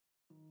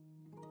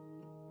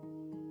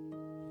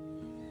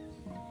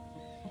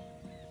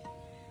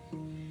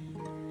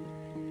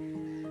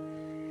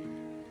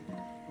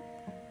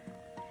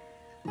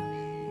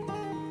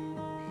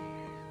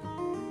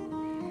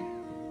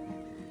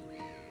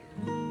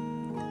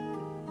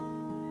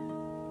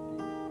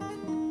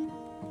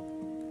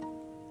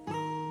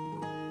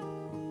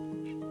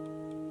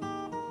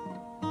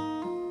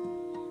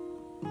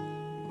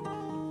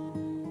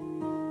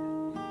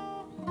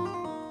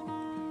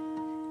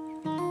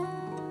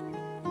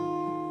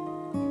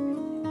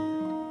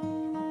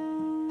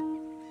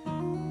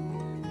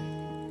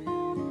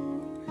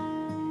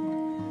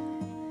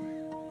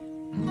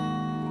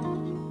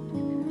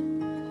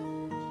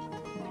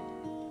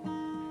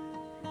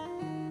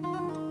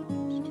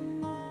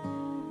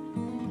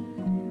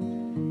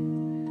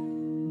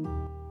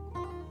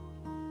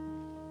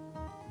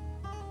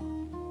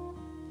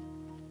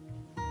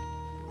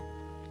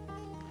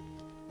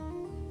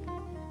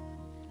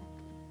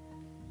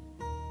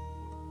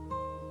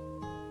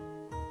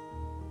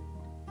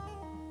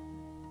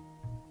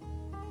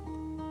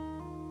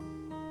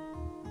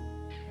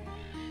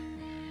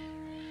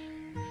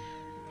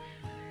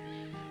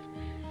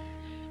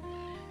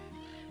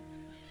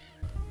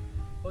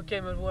Ok,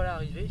 me voilà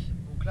arrivé.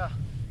 Donc là,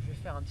 je vais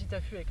faire un petit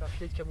affût avec un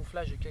filet de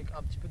camouflage et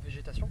un petit peu de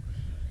végétation.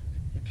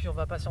 Et puis on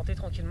va patienter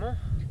tranquillement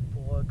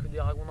pour que des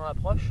ragondins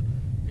approchent.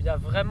 Il y a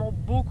vraiment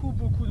beaucoup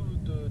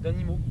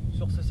d'animaux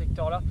sur ce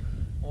secteur-là.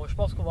 Bon, je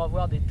pense qu'on va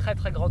avoir des très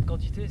grandes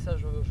quantités, ça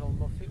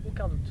j'en fais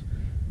aucun doute.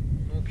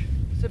 Donc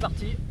c'est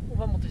parti, on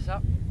va monter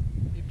ça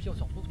et puis on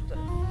se retrouve tout à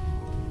l'heure.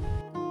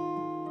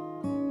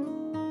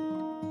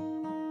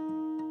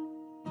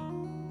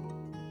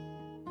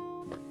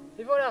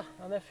 Et voilà,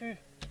 un affût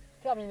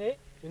terminé,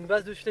 une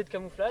base de filet de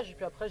camouflage et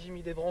puis après j'ai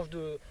mis des branches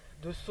de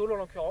saule en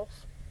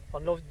l'occurrence, enfin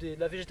de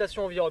la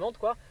végétation environnante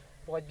quoi,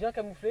 pour être bien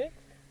camouflé.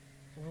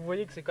 Vous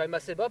voyez que c'est quand même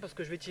assez bas parce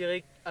que je vais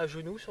tirer à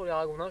genoux sur les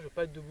ragondins, je ne veux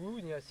pas être debout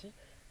ni assis,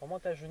 vraiment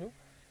à genoux.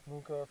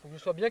 Donc il faut que je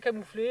sois bien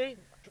camouflé,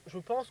 je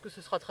pense que ce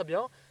sera très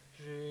bien.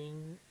 J'ai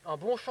un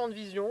bon champ de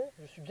vision,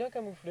 je suis bien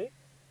camouflé.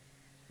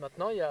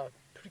 Maintenant il n'y a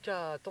plus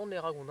qu'à attendre les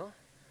ragondins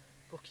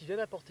pour qu'ils viennent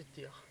à portée de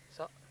tir.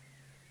 Ça,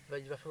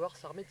 il va falloir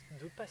s'armer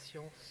de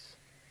patience.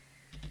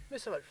 Mais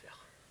ça va le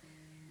faire.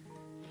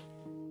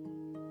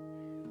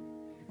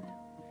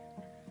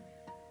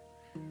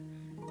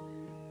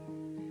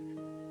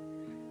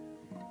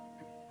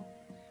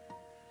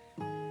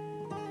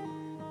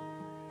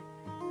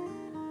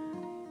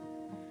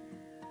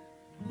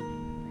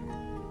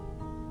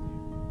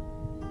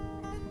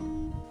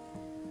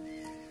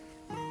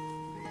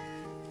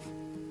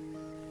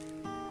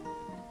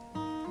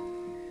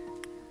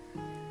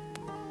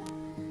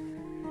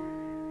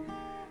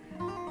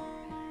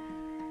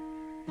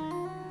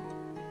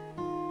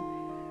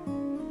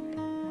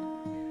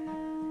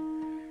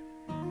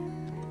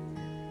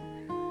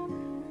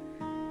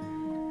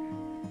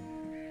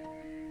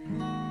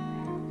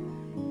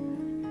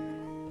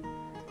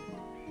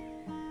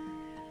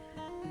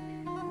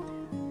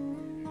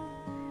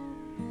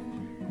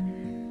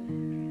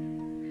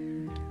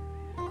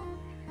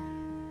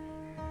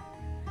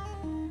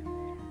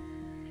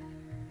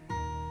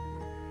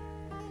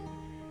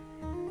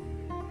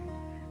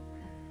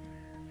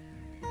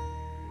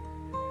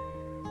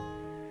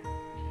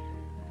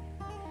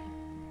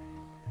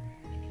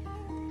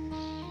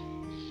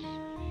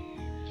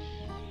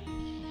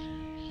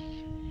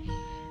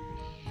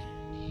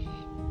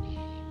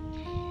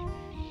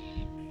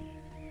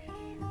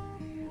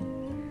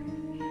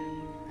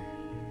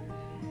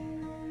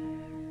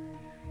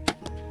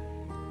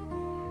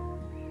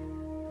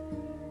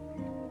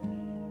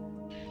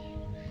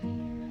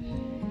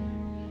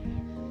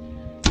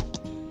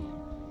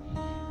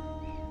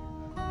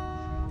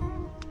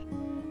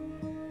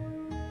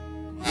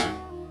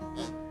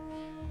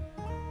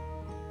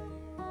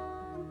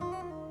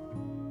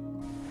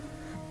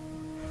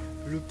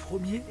 Le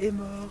premier est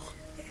mort.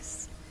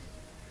 Yes.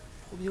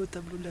 Premier au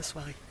tableau de la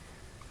soirée.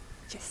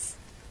 Yes.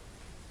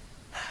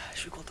 Ah, je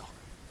suis content.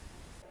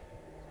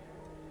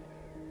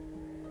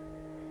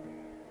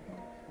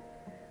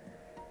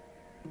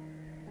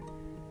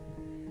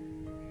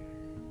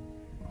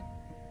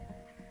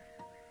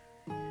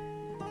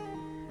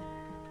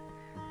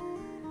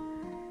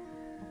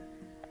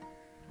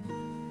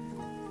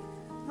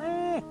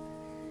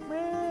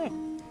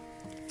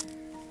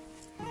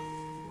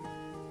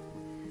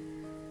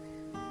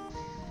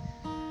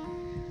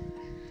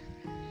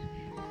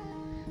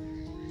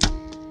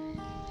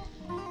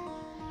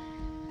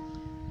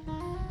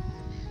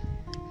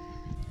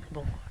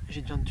 Bon,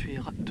 j'ai bien de tuer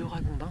 2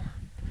 ragondins.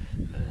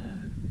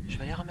 Je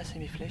vais aller ramasser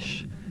mes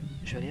flèches.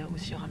 Je vais aller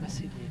aussi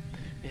ramasser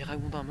mes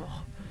ragondins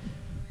morts.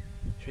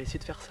 Je vais essayer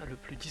de faire ça le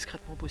plus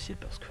discrètement possible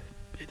parce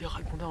qu'il y a des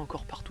ragondins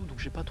encore partout, donc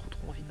j'ai pas trop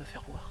envie de me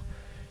faire voir.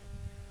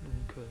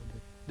 Donc bon,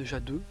 déjà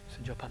 2,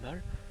 c'est déjà pas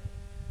mal.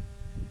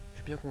 Je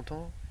suis bien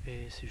content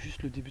et c'est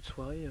juste le début de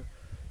soirée.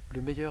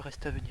 Le meilleur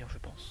reste à venir, je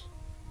pense.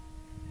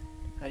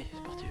 Allez,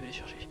 c'est parti, je vais les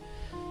chercher.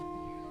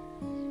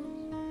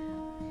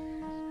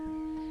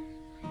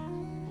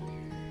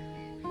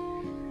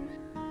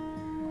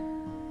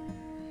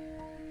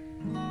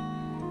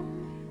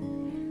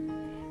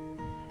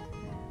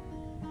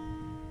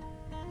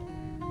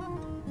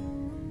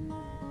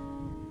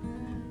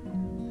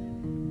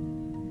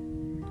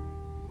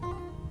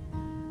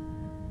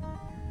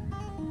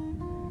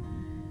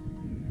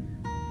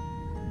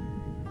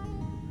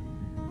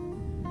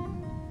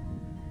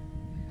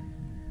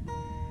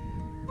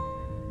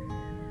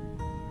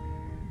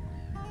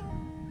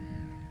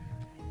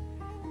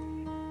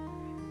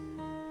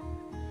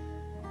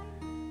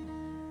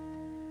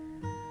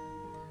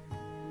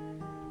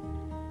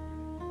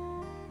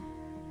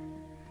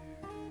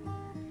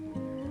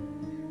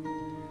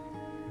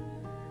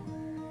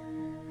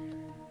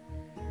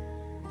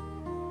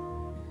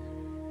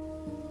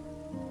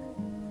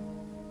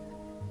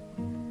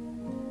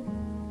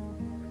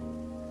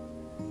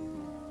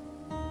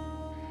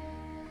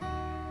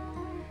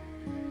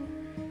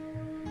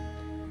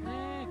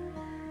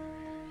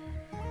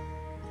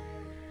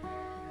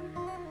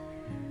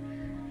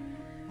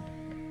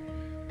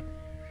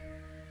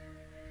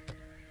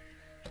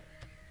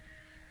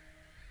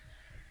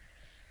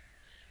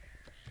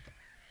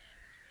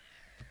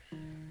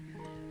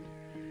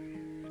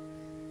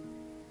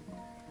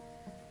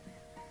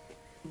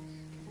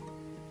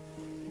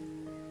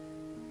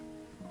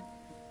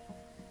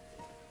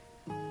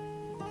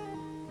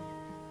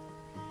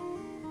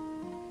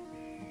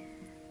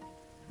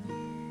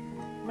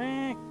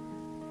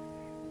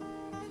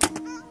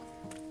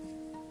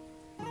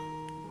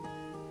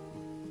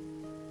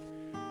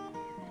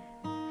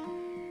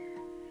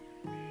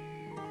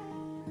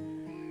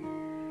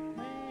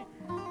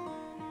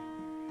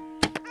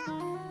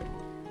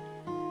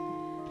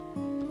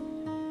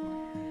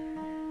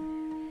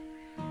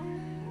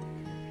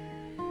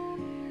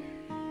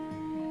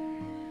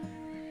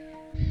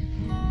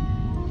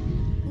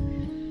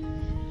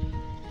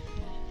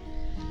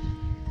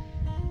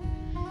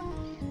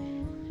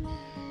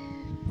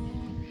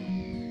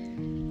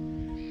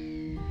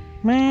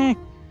 Mais...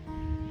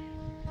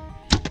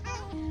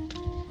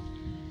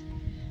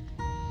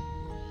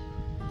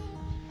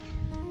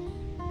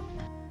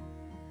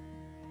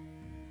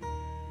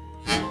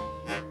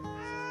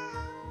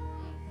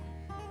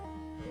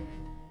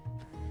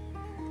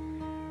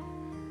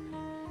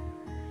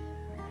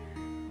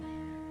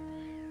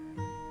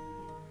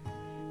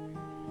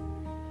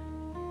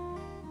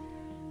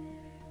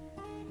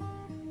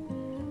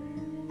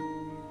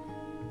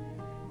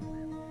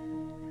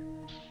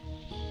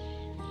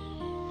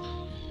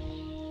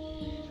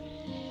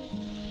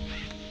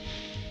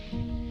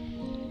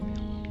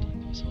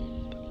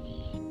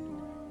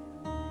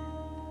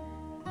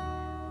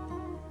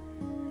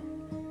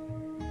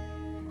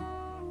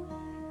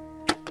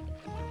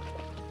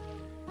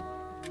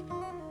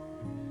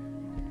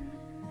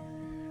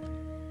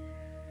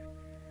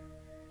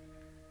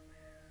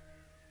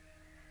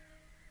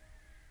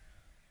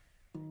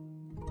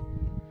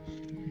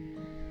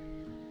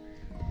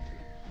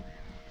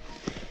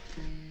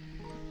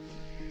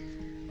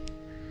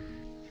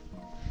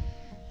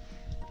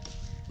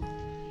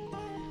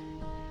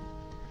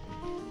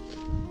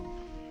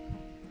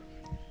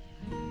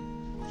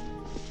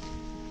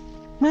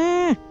 Et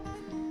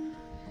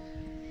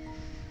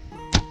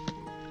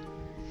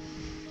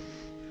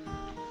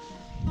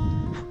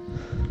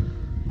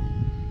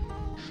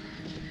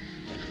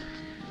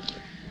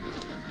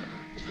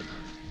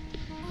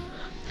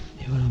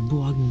voilà un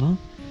beau ragondin,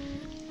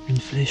 une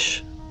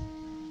flèche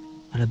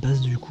à la base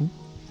du cou,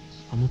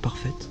 vraiment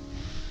parfaite,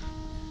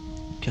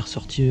 qui est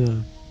ressortie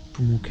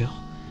pour mon cœur,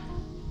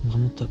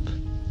 vraiment top,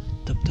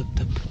 top, top,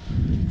 top.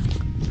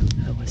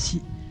 La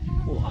voici,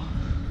 oh.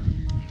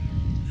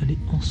 Elle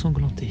est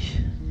ensanglantée,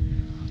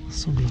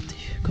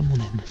 comme on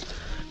aime.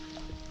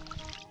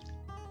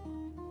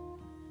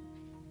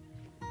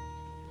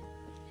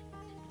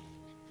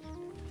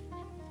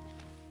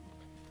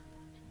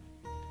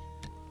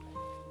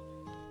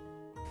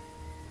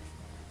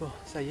 Bon,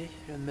 ça y est,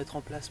 je viens de mettre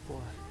en place pour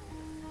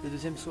la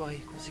deuxième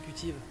soirée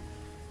consécutive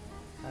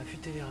à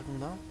affûter les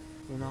ragondins.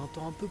 On a un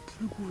temps un peu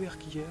plus couvert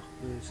qu'hier,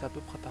 c'est à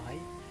peu près pareil.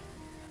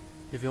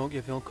 Il y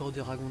avait encore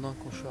des ragondins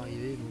quand je suis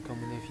arrivé, donc à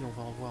mon avis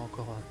on va en voir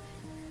encore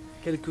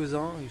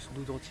quelques-uns, et sans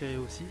doute en tirer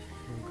aussi.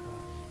 Donc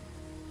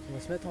on va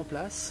se mettre en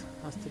place,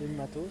 installer le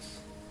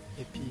matos,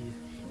 et puis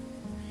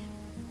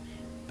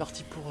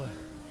parti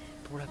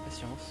pour la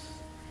patience.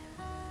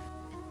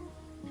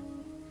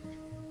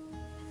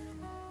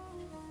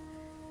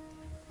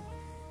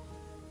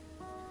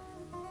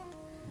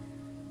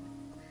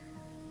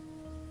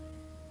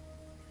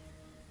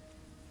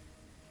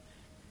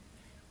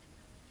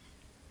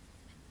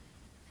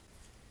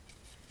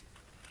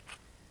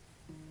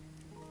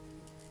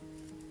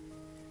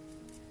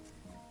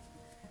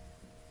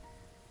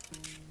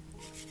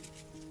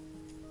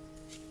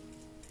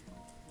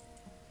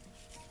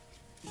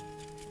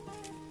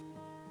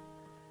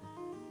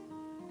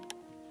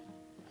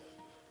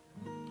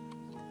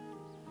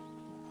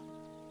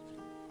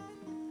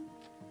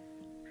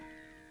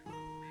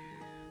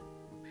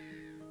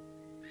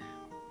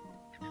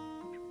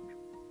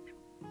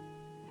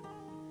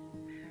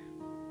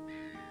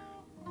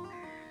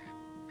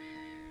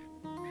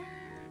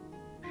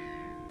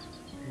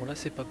 Bon là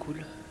c'est pas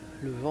cool,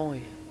 le vent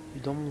est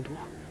dans mon dos,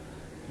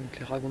 donc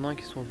les ragondins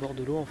qui sont au bord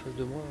de l'eau en face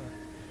de moi,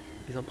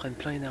 ils en prennent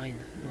plein les narines.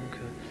 Donc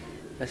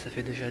là ça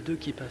fait déjà 2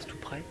 qui passent tout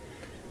près,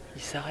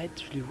 ils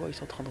s'arrêtent, je les vois, ils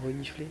sont en train de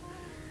renifler,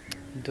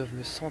 ils doivent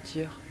me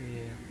sentir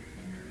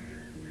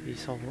et ils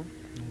s'en vont.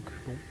 Donc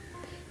bon,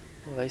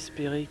 on va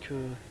espérer que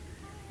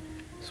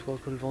soit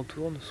que le vent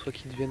tourne, soit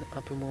qu'ils deviennent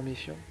un peu moins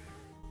méfiants.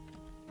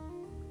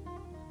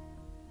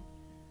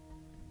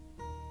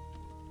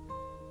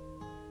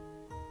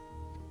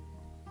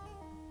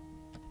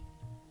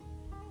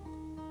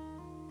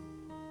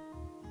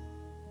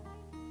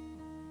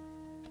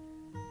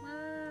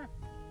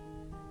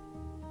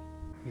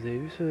 Vous avez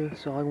vu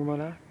ce ragondin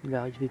là? Il est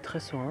arrivé très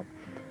serein.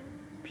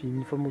 Puis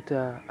une fois monté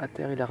à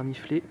terre, il a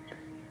reniflé.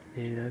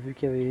 Et il a vu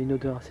qu'il y avait une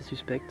odeur assez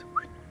suspecte.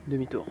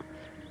 Demi-tour.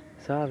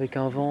 Ça, avec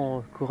un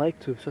vent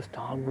correct, ça c'était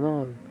un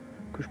ragondin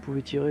que je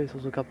pouvais tirer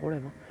sans aucun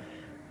problème.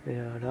 Et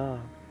là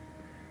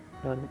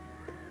non.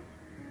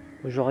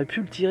 J'aurais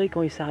pu le tirer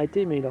quand il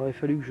s'arrêtait, mais il aurait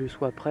fallu que je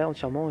sois prêt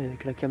entièrement, et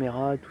avec la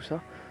caméra et tout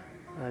ça.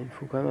 Il me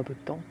faut quand même un peu de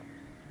temps.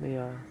 Mais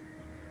là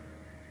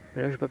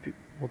j'ai pas pu.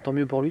 Bon, tant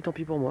mieux pour lui, tant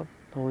pis pour moi.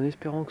 En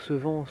espérant que ce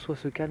vent soit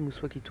se calme ou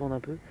soit qu'il tourne un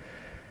peu.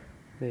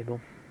 Mais bon,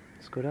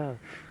 parce que là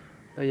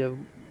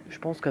je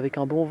pense qu'avec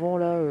un bon vent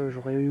là,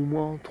 j'aurais eu au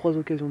moins 3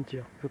 occasions de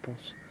tir, je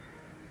pense.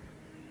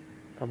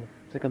 Enfin bon,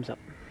 c'est comme ça.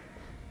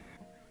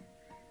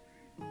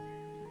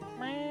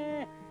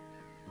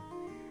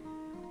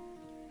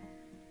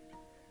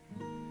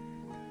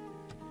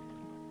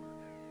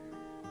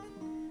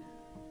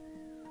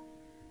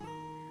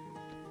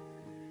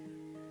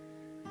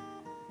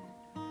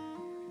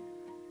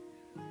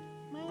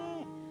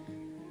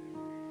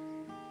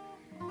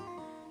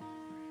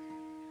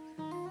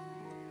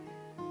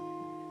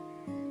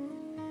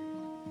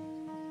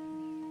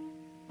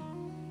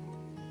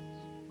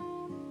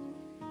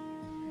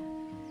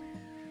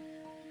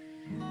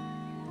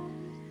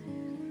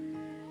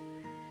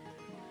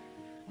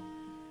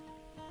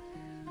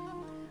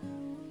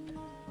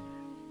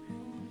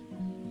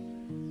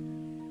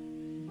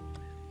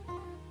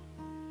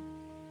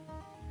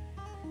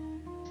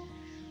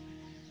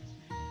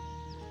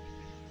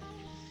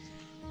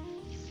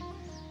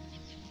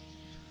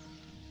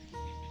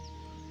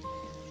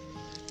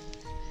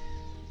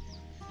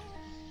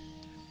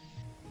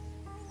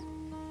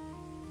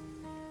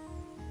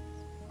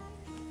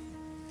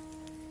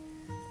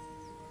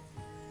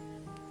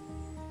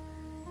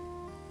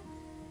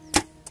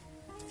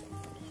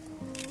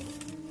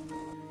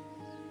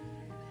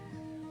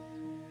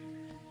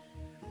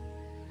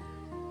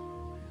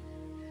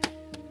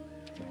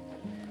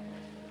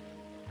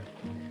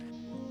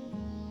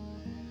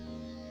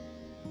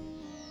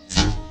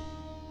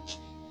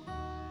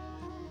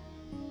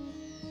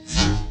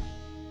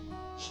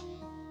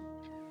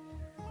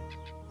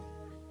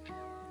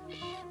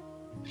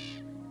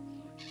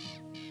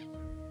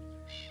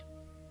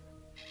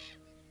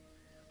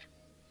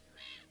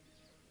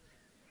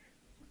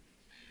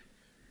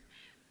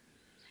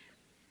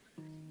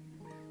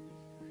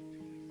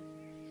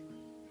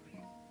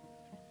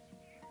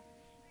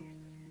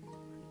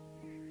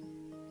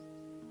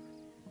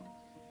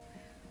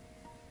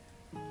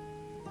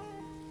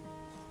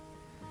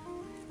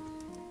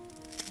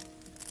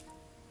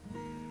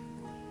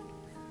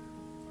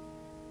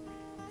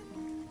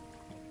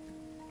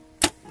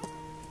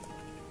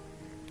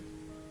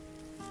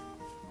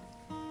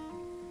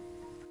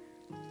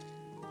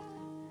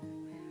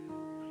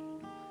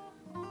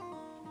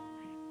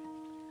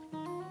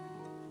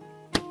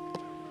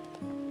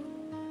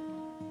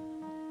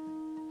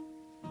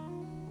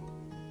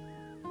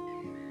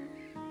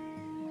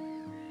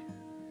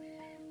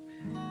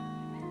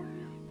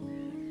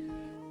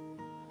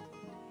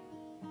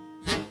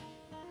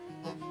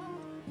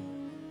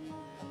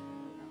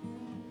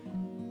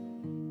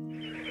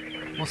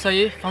 Bon ça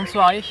y est, fin de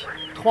soirée,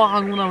 3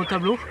 ragondins au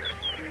tableau,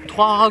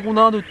 3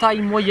 ragondins de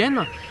taille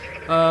moyenne.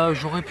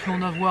 J'aurais pu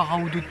en avoir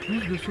un ou deux de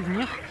plus de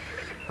souvenirs.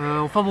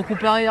 Enfin bon,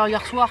 comparé à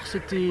hier soir,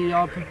 c'était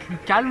un peu plus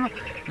calme,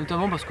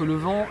 notamment parce que le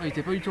vent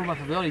n'était pas du tout en ma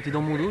faveur, il était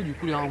dans mon dos, du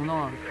coup les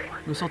ragondins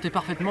me sentaient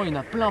parfaitement. Il y en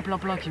a plein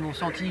qui m'ont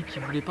senti,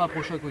 qui ne voulaient pas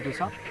approcher à cause de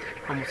ça.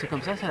 Enfin bon, c'est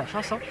comme ça, c'est la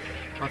chasse, hein.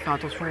 On va faire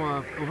attention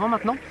au vent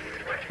maintenant.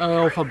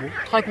 Enfin bon,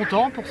 très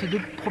content pour ces 2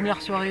 premières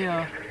soirées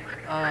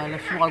à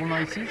l'affût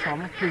ragondin ici, c'est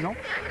vraiment plaisant.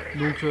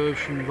 Donc je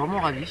suis vraiment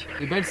ravi.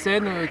 Des belles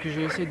scènes que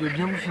j'ai essayé de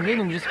bien vous filmer,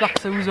 donc j'espère que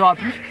ça vous aura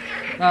plu.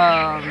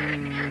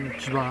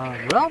 Puis bah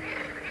voilà.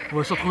 On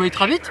va se retrouver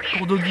très vite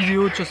pour d'autres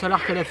vidéos de chasse à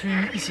l'arc à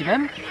l'affût ici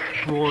même,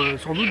 pour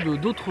sans doute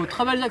d'autres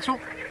très belles actions.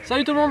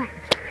 Salut tout le monde!